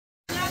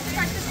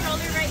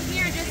it right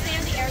here. Just stay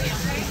in the area,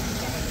 okay?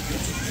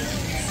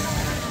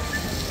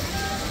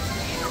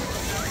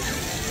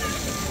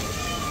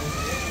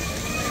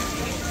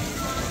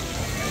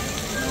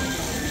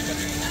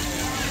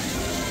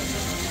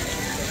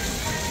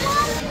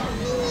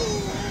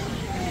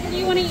 What do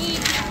you want to eat?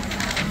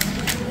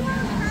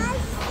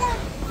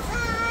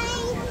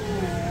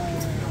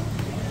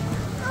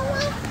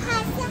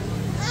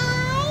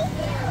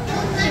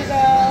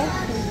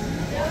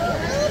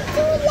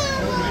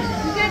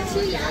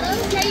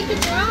 Yeah, you can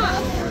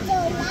drop.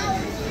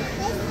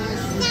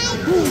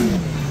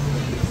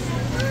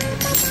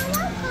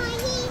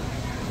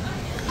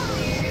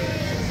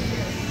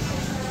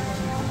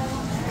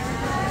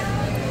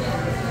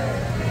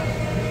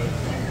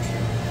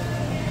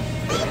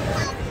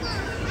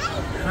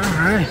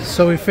 Alright,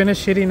 so we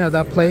finished eating at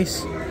that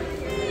place.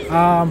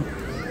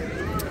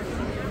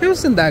 It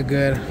wasn't that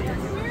good.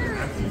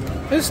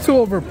 It was too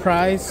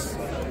overpriced.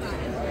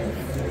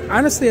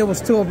 Honestly, it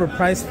was too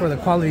overpriced for the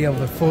quality of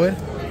the food.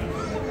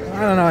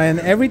 I don't know, and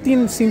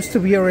everything seems to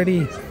be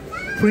already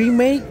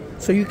pre-made,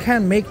 so you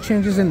can't make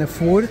changes in the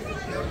food.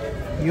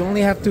 You only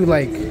have to,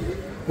 like,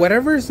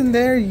 whatever's in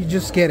there, you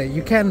just get it.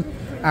 You can't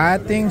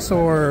add things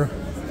or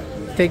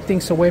take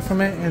things away from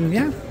it. And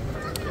yeah,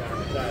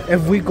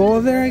 if we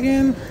go there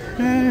again,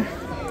 I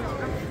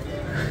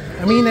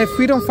mean, if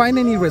we don't find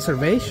any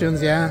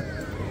reservations, yeah,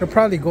 we'll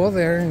probably go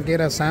there and get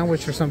a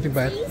sandwich or something,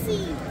 but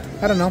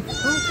I don't know.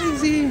 Oh,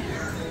 easy.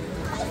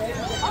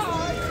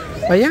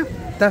 But yeah,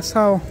 that's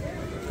how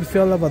you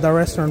feel about the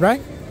restaurant,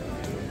 right?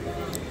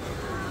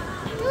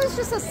 It was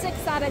just a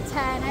 6 out of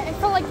 10. I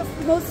felt like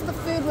most of the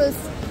food was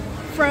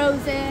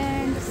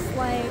frozen, just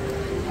like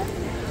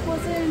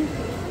wasn't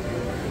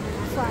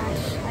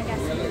fresh, I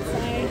guess you could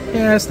say.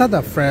 Yeah, it's not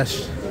that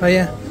fresh. But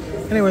yeah,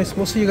 anyways,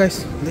 we'll see you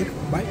guys later.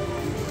 Bye.